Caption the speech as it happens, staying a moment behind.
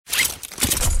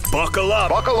Buckle up.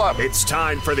 Buckle up. It's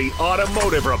time for the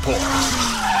Automotive Report.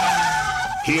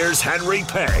 Here's Henry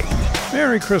Payne.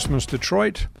 Merry Christmas,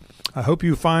 Detroit. I hope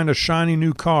you find a shiny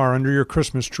new car under your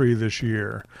Christmas tree this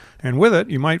year. And with it,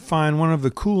 you might find one of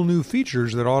the cool new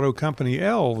features that auto company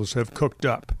elves have cooked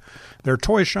up. Their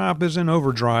toy shop is in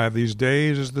overdrive these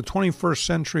days as the 21st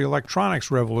century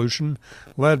electronics revolution,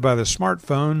 led by the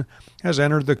smartphone, has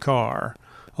entered the car.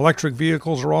 Electric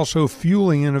vehicles are also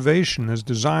fueling innovation as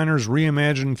designers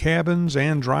reimagine cabins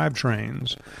and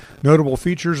drivetrains. Notable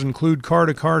features include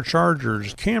car-to-car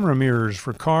chargers, camera mirrors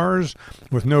for cars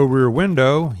with no rear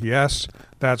window, yes,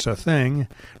 that's a thing,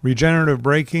 regenerative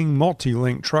braking,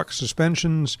 multi-link truck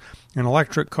suspensions, and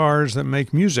electric cars that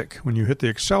make music when you hit the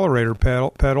accelerator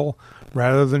pedal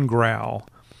rather than growl.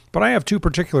 But I have two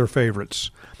particular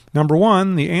favorites. Number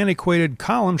one, the antiquated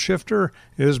column shifter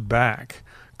is back.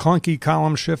 Clunky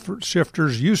column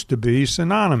shifters used to be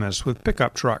synonymous with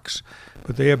pickup trucks,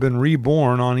 but they have been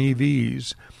reborn on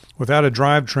EVs. Without a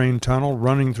drivetrain tunnel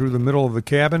running through the middle of the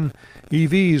cabin,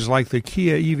 EVs like the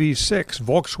Kia EV6,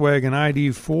 Volkswagen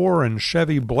ID4, and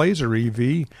Chevy Blazer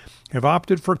EV have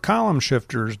opted for column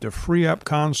shifters to free up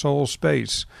console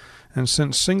space. And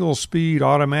since single-speed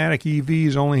automatic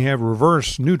EVs only have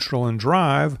reverse, neutral, and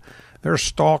drive, their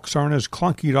stalks aren't as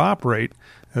clunky to operate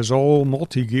as old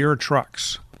multi-gear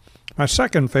trucks. My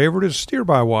second favorite is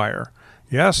steer-by-wire.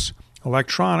 Yes,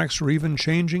 electronics are even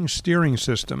changing steering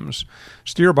systems.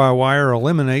 Steer-by-wire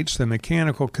eliminates the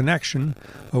mechanical connection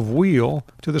of wheel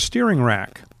to the steering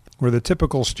rack. Where the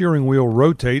typical steering wheel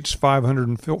rotates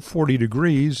 540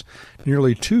 degrees,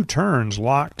 nearly 2 turns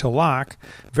lock to lock,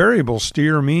 variable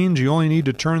steer means you only need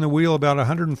to turn the wheel about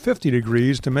 150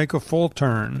 degrees to make a full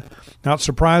turn. Not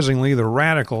surprisingly, the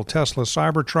radical Tesla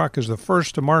Cybertruck is the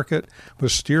first to market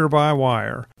with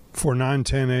steer-by-wire. For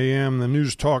 910 AM, the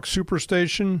News Talk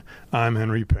Superstation, I'm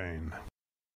Henry Payne.